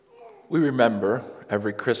We remember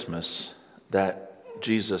every Christmas that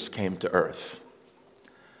Jesus came to earth.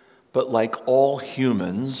 But like all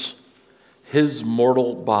humans, his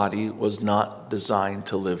mortal body was not designed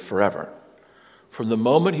to live forever. From the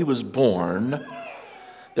moment he was born,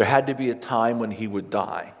 there had to be a time when he would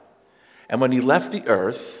die. And when he left the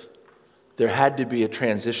earth, there had to be a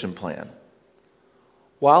transition plan.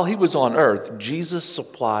 While he was on earth, Jesus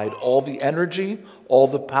supplied all the energy, all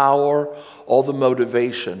the power, all the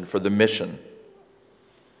motivation for the mission.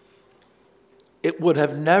 It would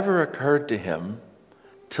have never occurred to him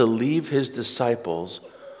to leave his disciples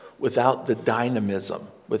without the dynamism,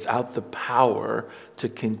 without the power to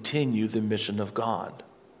continue the mission of God.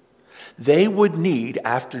 They would need,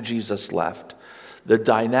 after Jesus left, the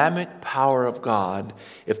dynamic power of God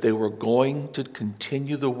if they were going to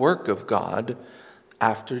continue the work of God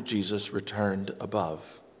after Jesus returned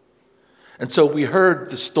above. And so we heard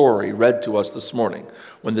the story read to us this morning.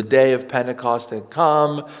 When the day of Pentecost had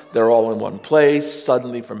come, they're all in one place.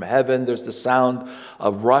 Suddenly from heaven, there's the sound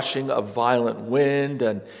of rushing of violent wind,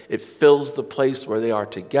 and it fills the place where they are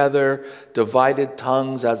together. Divided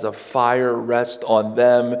tongues as a fire rest on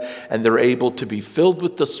them, and they're able to be filled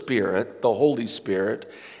with the Spirit, the Holy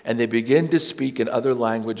Spirit, and they begin to speak in other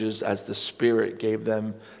languages as the Spirit gave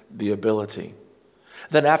them the ability.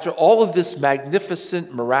 Then after all of this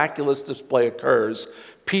magnificent, miraculous display occurs,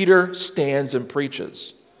 Peter stands and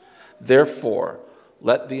preaches. Therefore,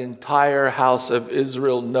 let the entire house of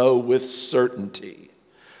Israel know with certainty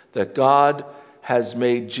that God has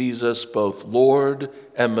made Jesus both Lord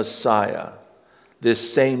and Messiah,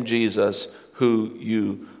 this same Jesus who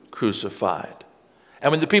you crucified.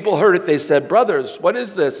 And when the people heard it, they said, brothers, what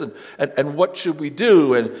is this? And what should we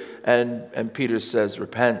do? And Peter says,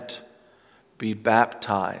 repent. Be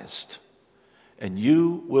baptized, and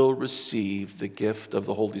you will receive the gift of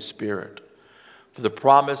the Holy Spirit. For the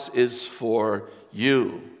promise is for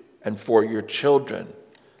you and for your children.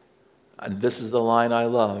 And this is the line I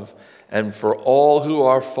love. And for all who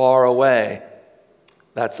are far away,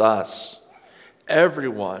 that's us.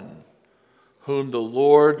 Everyone whom the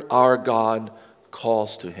Lord our God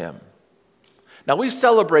calls to him. Now we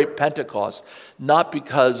celebrate Pentecost not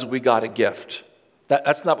because we got a gift.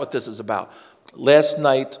 That's not what this is about. Last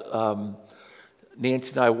night,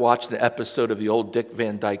 Nancy and I watched an episode of the old Dick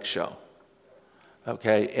Van Dyke Show.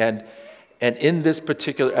 Okay, and in this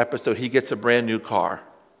particular episode, he gets a brand new car.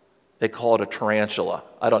 They call it a tarantula.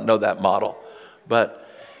 I don't know that model, but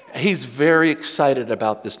he's very excited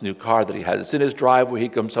about this new car that he has. It's in his driveway. He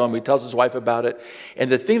comes home. He tells his wife about it, and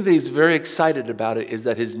the thing that he's very excited about it is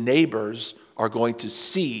that his neighbors are going to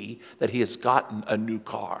see that he has gotten a new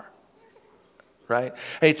car. Right?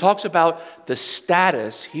 And he talks about the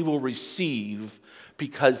status he will receive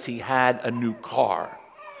because he had a new car.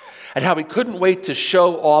 And how he couldn't wait to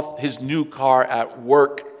show off his new car at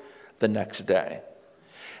work the next day.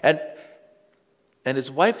 And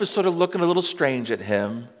his wife is sort of looking a little strange at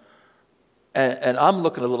him. And I'm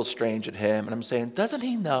looking a little strange at him. And I'm saying, doesn't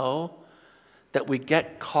he know that we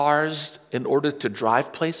get cars in order to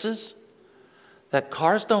drive places? That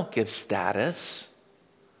cars don't give status.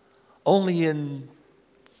 Only in,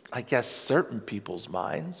 I guess, certain people's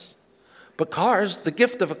minds. But cars, the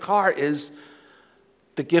gift of a car is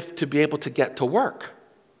the gift to be able to get to work,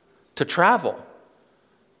 to travel,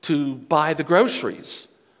 to buy the groceries,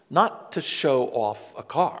 not to show off a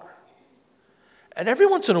car. And every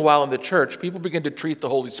once in a while in the church, people begin to treat the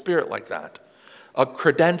Holy Spirit like that, a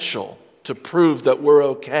credential to prove that we're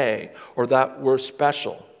okay or that we're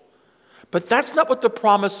special. But that's not what the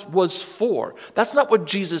promise was for. That's not what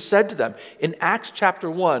Jesus said to them. In Acts chapter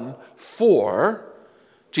 1:4,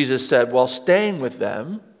 Jesus said, while staying with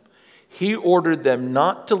them, he ordered them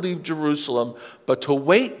not to leave Jerusalem, but to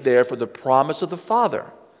wait there for the promise of the Father.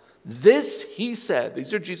 This, he said,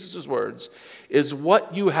 these are Jesus' words, is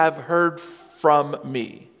what you have heard from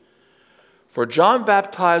me. For John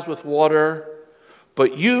baptized with water,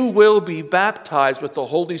 but you will be baptized with the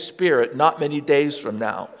Holy Spirit not many days from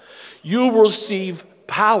now. You will receive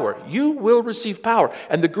power. You will receive power.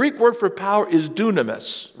 And the Greek word for power is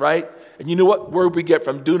dunamis, right? And you know what word we get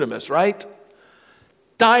from dunamis, right?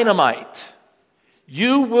 Dynamite.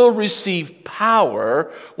 You will receive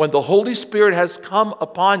power when the Holy Spirit has come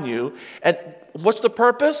upon you. And what's the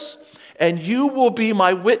purpose? And you will be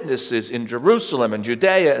my witnesses in Jerusalem and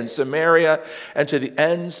Judea and Samaria and to the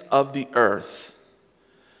ends of the earth.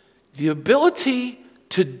 The ability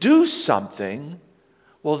to do something,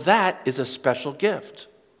 well, that is a special gift.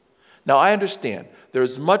 Now, I understand there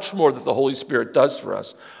is much more that the Holy Spirit does for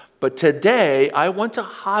us, but today I want to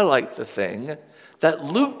highlight the thing that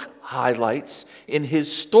Luke highlights in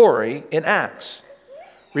his story in Acts.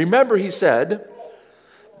 Remember, he said,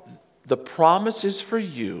 the promise is for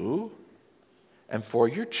you and for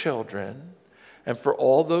your children and for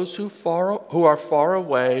all those who are far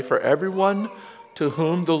away, for everyone to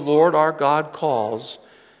whom the Lord our God calls.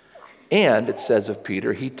 And, it says of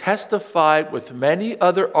Peter, he testified with many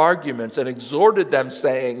other arguments and exhorted them,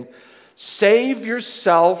 saying, save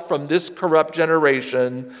yourself from this corrupt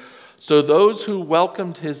generation. So those who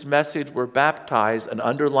welcomed his message were baptized, and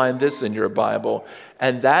underline this in your Bible,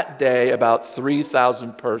 and that day about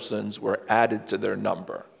 3,000 persons were added to their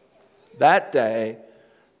number. That day,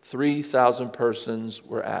 3,000 persons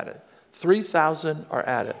were added. 3,000 are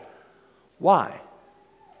added. Why?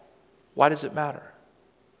 Why does it matter?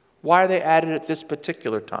 Why are they added at this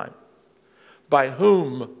particular time? By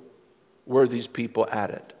whom were these people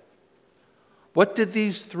added? What did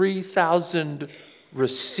these 3,000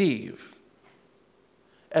 receive?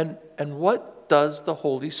 And what does the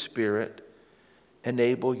Holy Spirit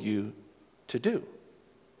enable you to do?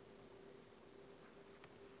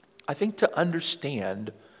 I think to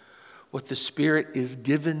understand what the Spirit is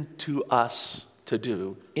given to us to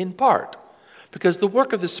do, in part, because the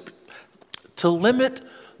work of the Spirit, to limit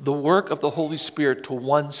the work of the Holy Spirit to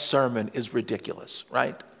one sermon is ridiculous,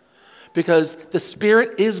 right? Because the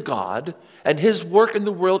Spirit is God, and his work in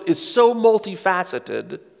the world is so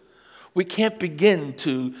multifaceted, we can't begin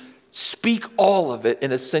to speak all of it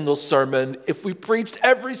in a single sermon. If we preached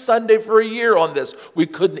every Sunday for a year on this, we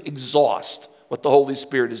couldn't exhaust what the Holy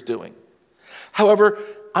Spirit is doing. However,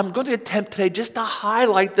 I'm going to attempt today just to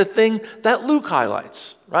highlight the thing that Luke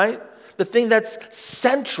highlights, right? The thing that's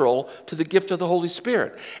central to the gift of the Holy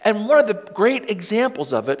Spirit. And one of the great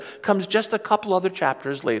examples of it comes just a couple other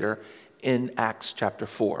chapters later in Acts chapter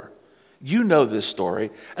 4. You know this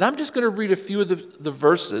story, and I'm just going to read a few of the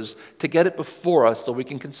verses to get it before us so we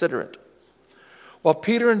can consider it. While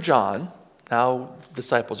Peter and John, now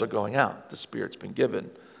disciples are going out, the Spirit's been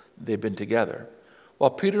given, they've been together.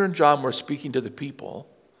 While Peter and John were speaking to the people,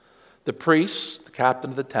 the priests, the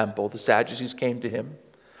captain of the temple, the Sadducees came to him,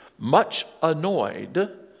 much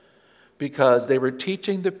annoyed because they were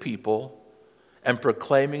teaching the people and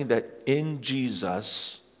proclaiming that in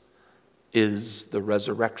Jesus is the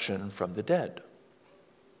resurrection from the dead.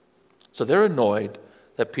 So they're annoyed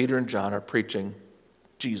that Peter and John are preaching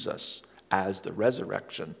Jesus as the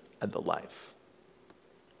resurrection and the life.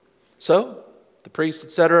 So the priests,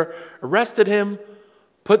 etc., arrested him,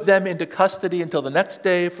 put them into custody until the next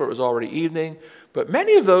day, for it was already evening. But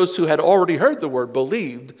many of those who had already heard the word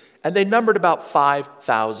believed, and they numbered about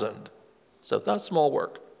 5,000. So it's not small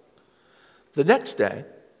work. The next day,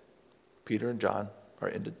 Peter and John are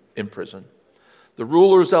in prison. The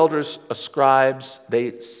rulers, elders, scribes, they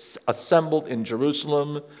assembled in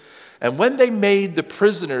Jerusalem. And when they made the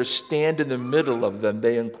prisoners stand in the middle of them,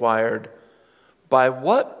 they inquired, by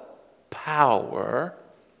what power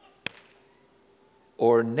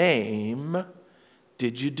or name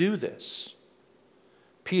did you do this?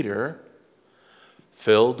 Peter,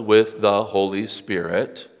 filled with the Holy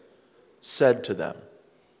Spirit, said to them,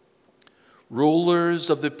 rulers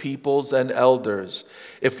of the peoples and elders,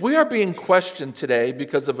 if we are being questioned today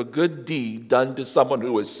because of a good deed done to someone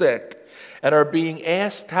who is sick, and are being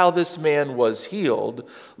asked how this man was healed,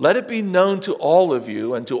 let it be known to all of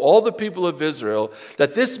you and to all the people of Israel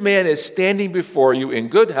that this man is standing before you in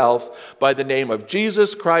good health by the name of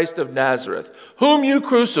Jesus Christ of Nazareth, whom you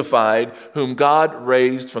crucified, whom God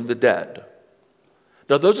raised from the dead.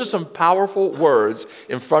 Now, those are some powerful words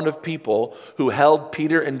in front of people who held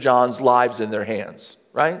Peter and John's lives in their hands,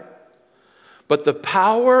 right? But the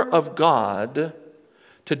power of God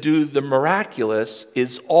to do the miraculous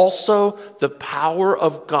is also the power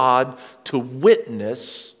of God to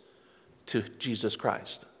witness to Jesus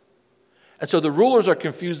Christ. And so the rulers are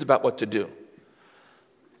confused about what to do.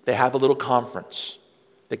 They have a little conference.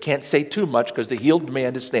 They can't say too much because the healed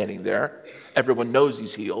man is standing there. Everyone knows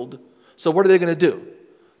he's healed. So what are they going to do?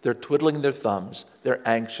 They're twiddling their thumbs. They're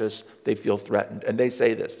anxious. They feel threatened. And they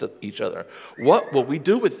say this to each other. What will we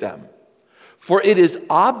do with them? For it is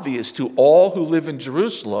obvious to all who live in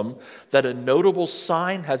Jerusalem that a notable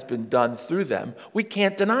sign has been done through them. We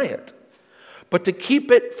can't deny it. But to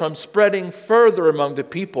keep it from spreading further among the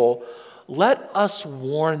people, let us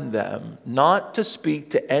warn them not to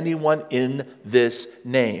speak to anyone in this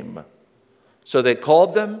name. So they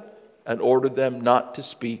called them and ordered them not to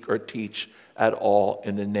speak or teach at all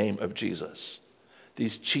in the name of Jesus.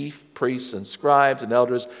 These chief priests and scribes and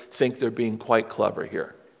elders think they're being quite clever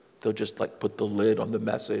here. They'll just put the lid on the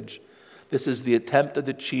message. This is the attempt of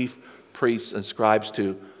the chief priests and scribes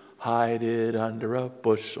to hide it under a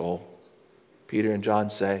bushel. Peter and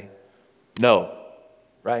John say, no,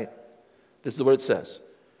 right? This is what it says.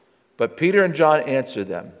 But Peter and John answered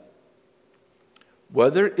them,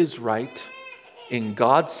 whether it is right in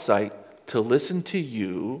God's sight to listen to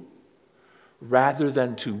you rather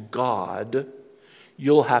than to God,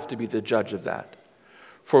 you'll have to be the judge of that.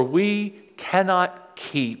 For we cannot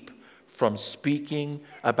keep from speaking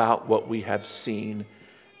about what we have seen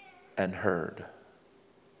and heard.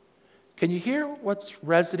 Can you hear what's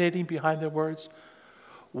resonating behind their words?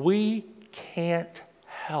 We can't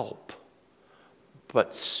help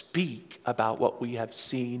but speak about what we have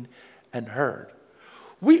seen and heard.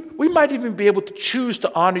 We might even be able to choose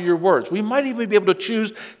to honor your words. We might even be able to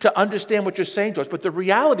choose to understand what you're saying to us. But the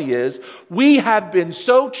reality is, we have been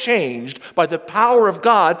so changed by the power of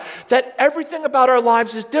God that everything about our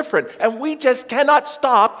lives is different. And we just cannot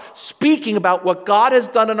stop speaking about what God has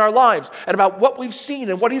done in our lives and about what we've seen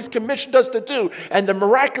and what He's commissioned us to do and the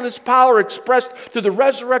miraculous power expressed through the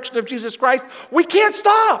resurrection of Jesus Christ. We can't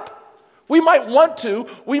stop. We might want to.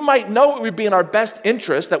 We might know it would be in our best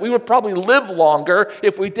interest, that we would probably live longer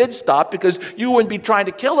if we did stop because you wouldn't be trying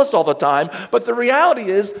to kill us all the time. But the reality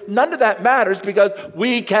is, none of that matters because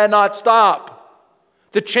we cannot stop.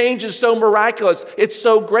 The change is so miraculous. It's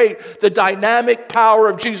so great. The dynamic power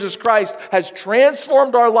of Jesus Christ has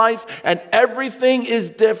transformed our life and everything is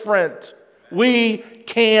different. We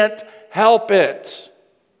can't help it.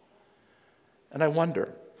 And I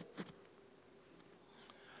wonder,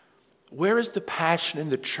 where is the passion in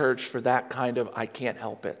the church for that kind of I can't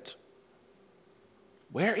help it?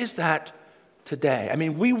 Where is that today? I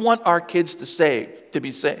mean, we want our kids to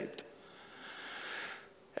be saved.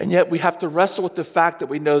 And yet we have to wrestle with the fact that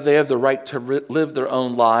we know they have the right to live their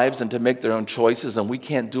own lives and to make their own choices, and we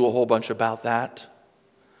can't do a whole bunch about that.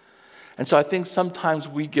 And so I think sometimes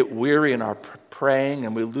we get weary in our praying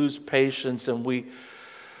and we lose patience and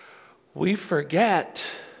we forget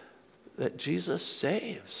that Jesus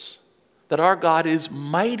saves. That our God is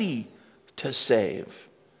mighty to save.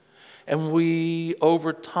 And we,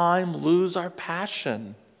 over time, lose our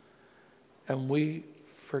passion. And we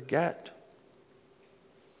forget.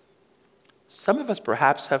 Some of us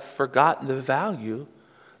perhaps have forgotten the value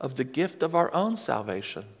of the gift of our own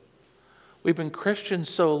salvation. We've been Christians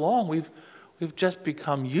so long, we've just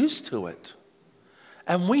become used to it.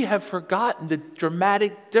 And we have forgotten the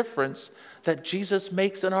dramatic difference that Jesus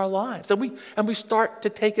makes in our lives. And we start to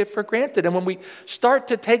take it for granted. And when we start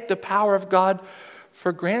to take the power of God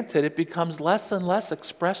for granted, it becomes less and less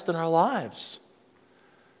expressed in our lives.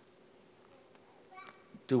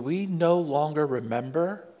 Do we no longer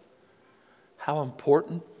remember how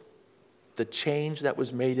important the change that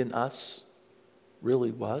was made in us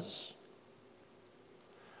really was?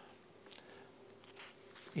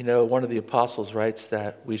 You know, one of the apostles writes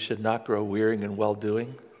that we should not grow weary in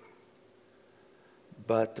well-doing.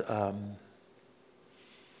 But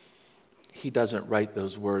he doesn't write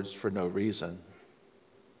those words for no reason.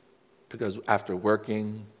 Because after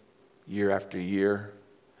working year after year,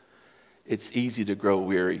 it's easy to grow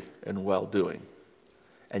weary in well-doing.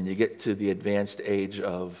 And you get to the advanced age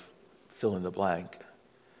of fill in the blank.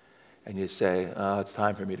 And you say, oh, it's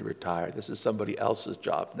time for me to retire. This is somebody else's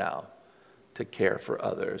job now, to care for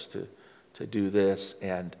others, to do this.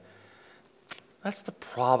 And that's the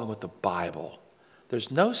problem with the Bible. There's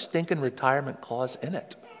no stinking retirement clause in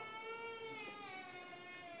it.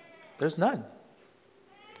 There's none.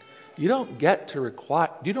 You don't get to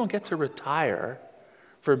retire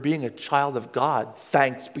for being a child of God,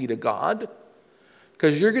 thanks be to God,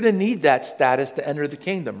 because you're going to need that status to enter the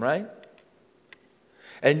kingdom, right?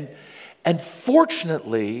 And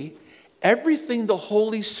fortunately, everything the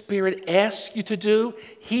Holy Spirit asks you to do,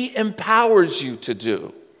 He empowers you to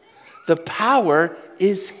do. The power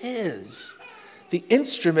is His. The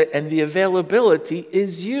instrument and the availability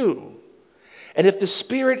is you. And if the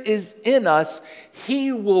Spirit is in us,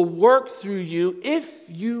 He will work through you if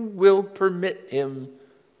you will permit Him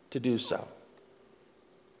to do so.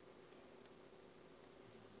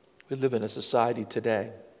 We live in a society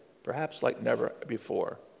today, perhaps like never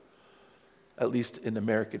before, at least in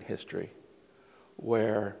American history,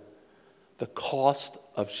 where the cost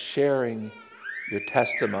of sharing your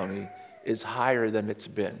testimony is higher than it's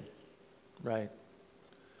been, right?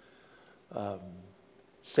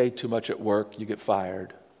 Say too much at work, you get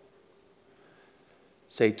fired.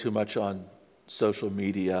 Say too much on social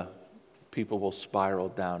media, people will spiral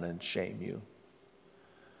down and shame you.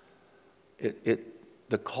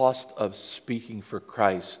 The cost of speaking for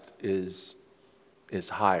Christ is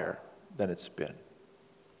higher than it's been.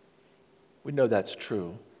 We know that's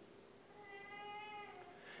true.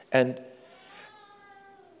 And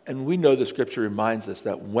we know the Scripture reminds us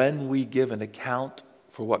that when we give an account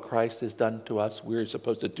for what Christ has done to us, we're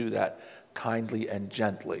supposed to do that kindly and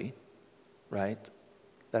gently. right?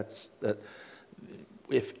 That.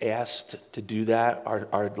 If asked to do that,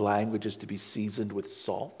 our language is to be seasoned with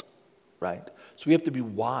salt, right? So we have to be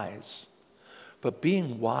wise. But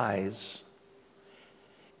being wise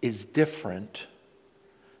is different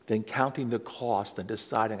than counting the cost and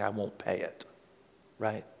deciding I won't pay it,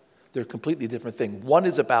 right? They're a completely different thing. One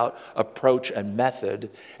is about approach and method,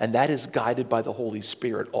 and that is guided by the Holy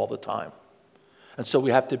Spirit all the time. And so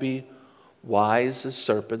we have to be wise as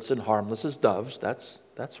serpents and harmless as doves. That's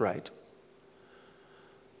right.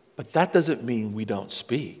 But that doesn't mean we don't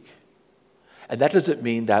speak. And that doesn't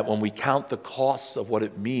mean that when we count the costs of what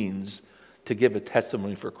it means to give a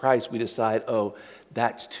testimony for Christ, we decide, oh,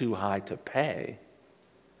 that's too high to pay.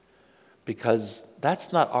 Because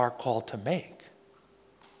that's not our call to make.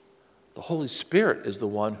 The Holy Spirit is the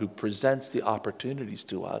one who presents the opportunities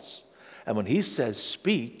to us. And when he says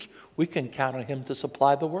speak, we can count on him to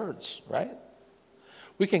supply the words, right?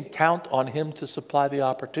 We can count on him to supply the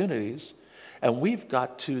opportunities. And we've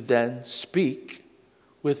got to then speak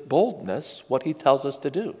with boldness what he tells us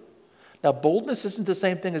to do. Now, boldness isn't the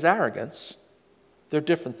same thing as arrogance. They're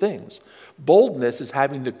different things. Boldness is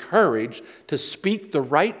having the courage to speak the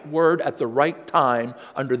right word at the right time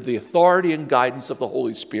under the authority and guidance of the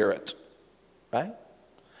Holy Spirit. Right?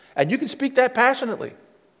 And you can speak that passionately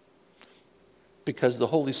because the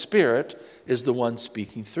Holy Spirit is the one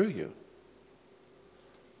speaking through you.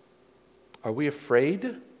 Are we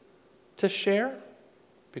afraid to share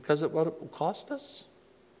because of what it will cost us?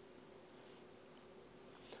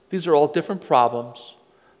 These are all different problems.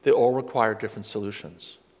 They all require different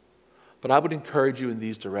solutions. But I would encourage you in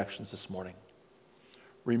these directions this morning.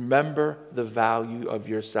 Remember the value of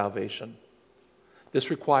your salvation. This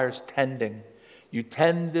requires tending. You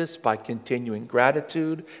tend this by continuing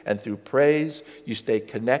gratitude, and through praise, you stay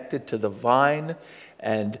connected to the vine,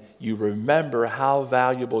 and you remember how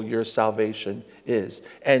valuable your salvation is.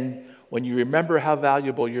 And when you remember how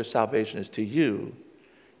valuable your salvation is to you,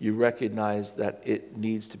 you recognize that it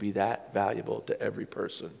needs to be that valuable to every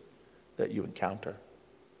person that you encounter.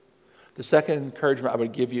 The second encouragement I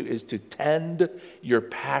would give you is to tend your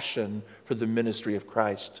passion for the ministry of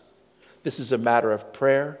Christ. This is a matter of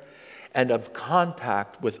prayer and of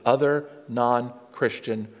contact with other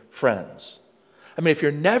non-Christian friends. I mean, if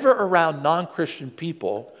you're never around non-Christian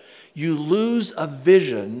people, you lose a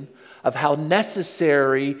vision of how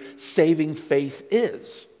necessary saving faith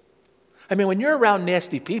is. I mean, when you're around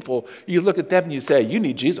nasty people, you look at them and you say, you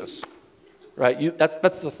need Jesus, right?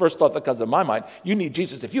 That's the first thought that comes to my mind. You need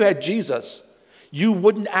Jesus. If you had Jesus, you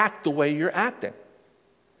wouldn't act the way you're acting.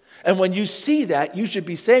 And when you see that, you should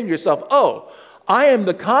be saying to yourself, oh, I am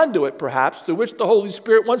the conduit, perhaps, through which the Holy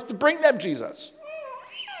Spirit wants to bring them Jesus.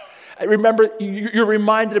 Remember, you're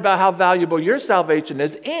reminded about how valuable your salvation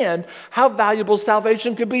is and how valuable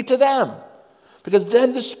salvation could be to them. Because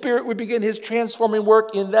then the Spirit would begin his transforming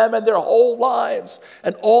work in them and their whole lives,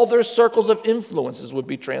 and all their circles of influences would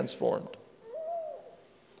be transformed.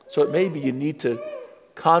 So it may be you need to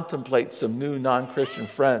contemplate some new non-Christian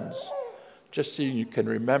friends just so you can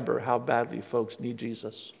remember how badly folks need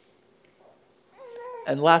Jesus.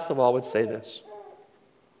 And last of all, I would say this.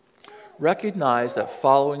 Recognize that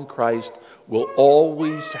following Christ will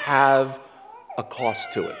always have a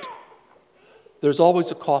cost to it. There's always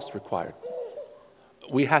a cost required.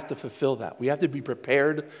 We have to fulfill that. We have to be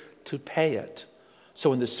prepared to pay it. So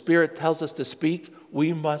when the Spirit tells us to speak,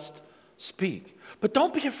 we must speak. But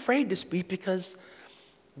don't be afraid to speak, because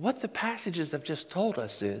what the passages have just told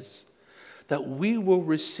us is that we will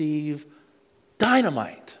receive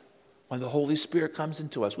dynamite when the Holy Spirit comes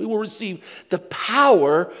into us. We will receive the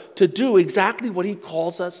power to do exactly what he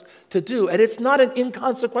calls us to do. And it's not an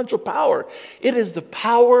inconsequential power. It is the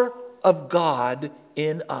power of God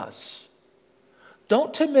in us.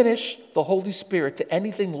 Don't diminish the Holy Spirit to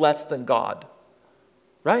anything less than God,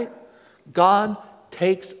 right? God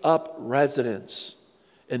takes up residence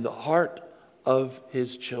in the heart of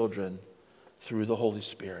his children through the Holy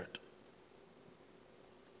Spirit.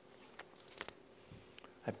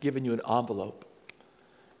 I've given you an envelope.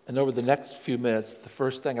 And over the next few minutes, the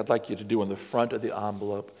first thing I'd like you to do on the front of the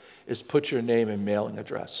envelope is put your name and mailing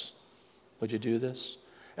address. Would you do this?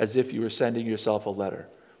 As if you were sending yourself a letter.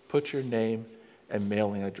 Put your name and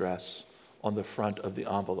mailing address on the front of the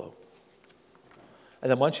envelope.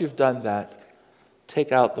 And then once you've done that,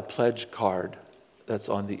 take out the pledge card that's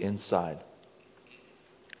on the inside.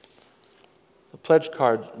 The pledge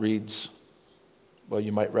card reads, well,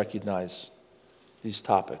 you might recognize these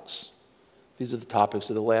topics. These are the topics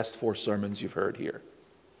of the last 4 sermons you've heard here.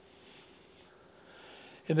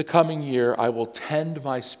 In the coming year, I will tend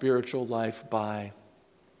my spiritual life by,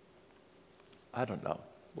 I don't know,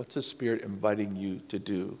 What's the Spirit inviting you to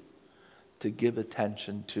do to give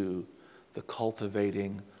attention to the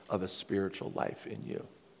cultivating of a spiritual life in you?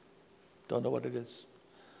 Don't know what it is.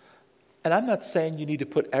 And I'm not saying you need to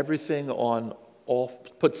put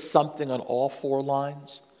put something on all 4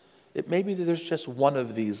 lines. It may be that there's just one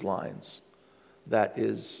of these lines that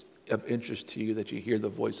is of interest to you, that you hear the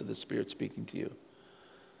voice of the Spirit speaking to you.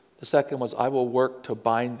 The second was, I will work to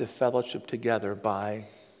bind the fellowship together by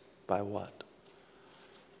what?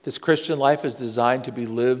 This Christian life is designed to be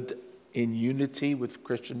lived in unity with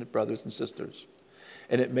Christian brothers and sisters.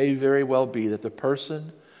 And it may very well be that the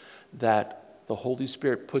person that the Holy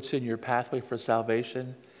Spirit puts in your pathway for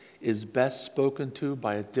salvation is best spoken to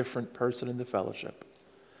by a different person in the fellowship.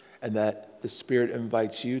 And that the Spirit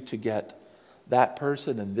invites you to get that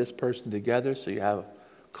person and this person together, so you have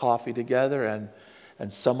coffee together,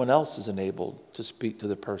 and someone else is enabled to speak to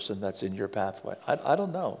the person that's in your pathway. I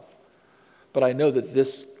don't know. But I know that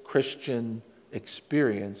this Christian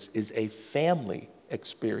experience is a family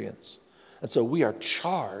experience. And so we are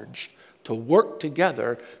charged to work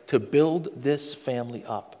together to build this family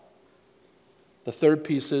up. The third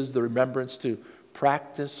piece is the remembrance to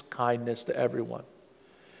practice kindness to everyone.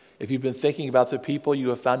 If you've been thinking about the people you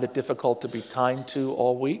have found it difficult to be kind to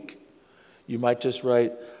all week, you might just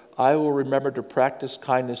write, I will remember to practice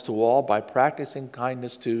kindness to all by practicing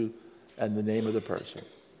kindness to, and the name of the person.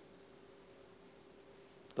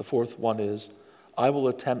 The fourth one is, I will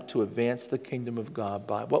attempt to advance the kingdom of God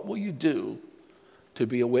by, what will you do to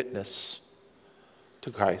be a witness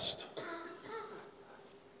to Christ?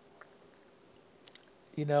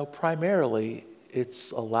 Primarily,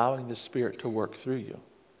 it's allowing the Spirit to work through you.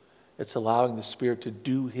 It's allowing the Spirit to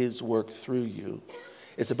do His work through you.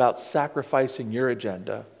 It's about sacrificing your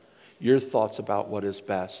agenda, your thoughts about what is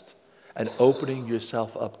best, and opening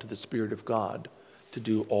yourself up to the Spirit of God to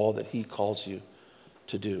do all that He calls you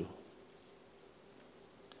to do.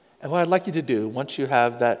 And what I'd like you to do, once you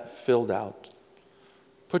have that filled out,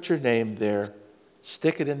 put your name there,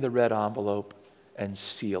 stick it in the red envelope, and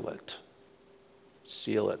seal it.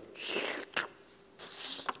 Seal it.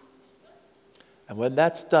 And when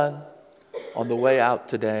that's done, on the way out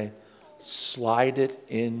today, slide it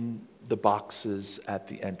in the boxes at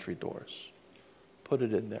the entry doors. Put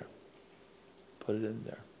it in there. Put it in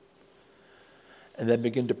there. And then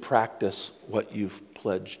begin to practice what you've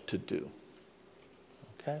pledged to do.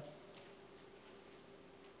 Okay?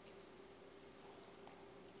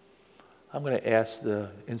 I'm going to ask the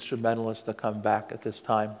instrumentalist to come back at this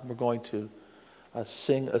time. We're going to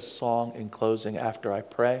sing a song in closing after I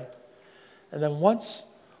pray. And then once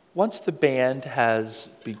the band has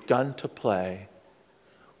begun to play,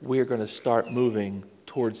 we're going to start moving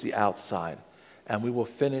towards the outside. And we will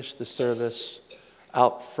finish the service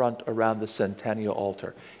out front around the Centennial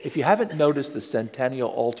Altar. If you haven't noticed the Centennial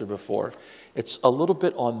Altar before, it's a little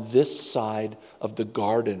bit on this side of the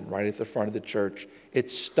garden, right at the front of the church.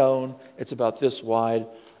 It's stone. It's about this wide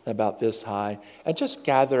and about this high. And just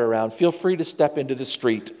gather around. Feel free to step into the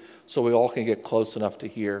street so we all can get close enough to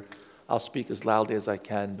hear. I'll speak as loudly as I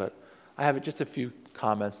can, but I have just a few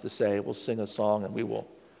comments to say. We'll sing a song and we will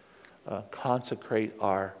consecrate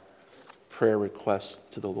our prayer requests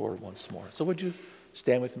to the Lord once more. So would you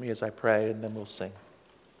stand with me as I pray, and then we'll sing.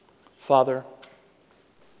 Father,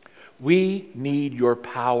 we need your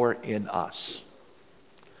power in us.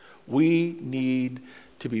 We need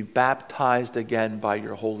to be baptized again by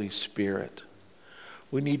your Holy Spirit.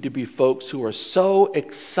 We need to be folks who are so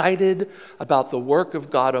excited about the work of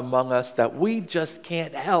God among us that we just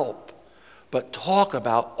can't help but talk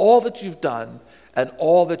about all that you've done and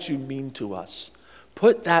all that you mean to us.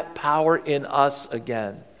 Put that power in us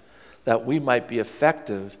again, that we might be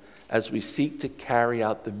effective as we seek to carry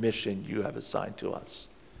out the mission you have assigned to us.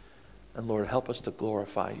 And Lord, help us to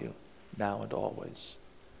glorify you now and always.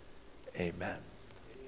 Amen.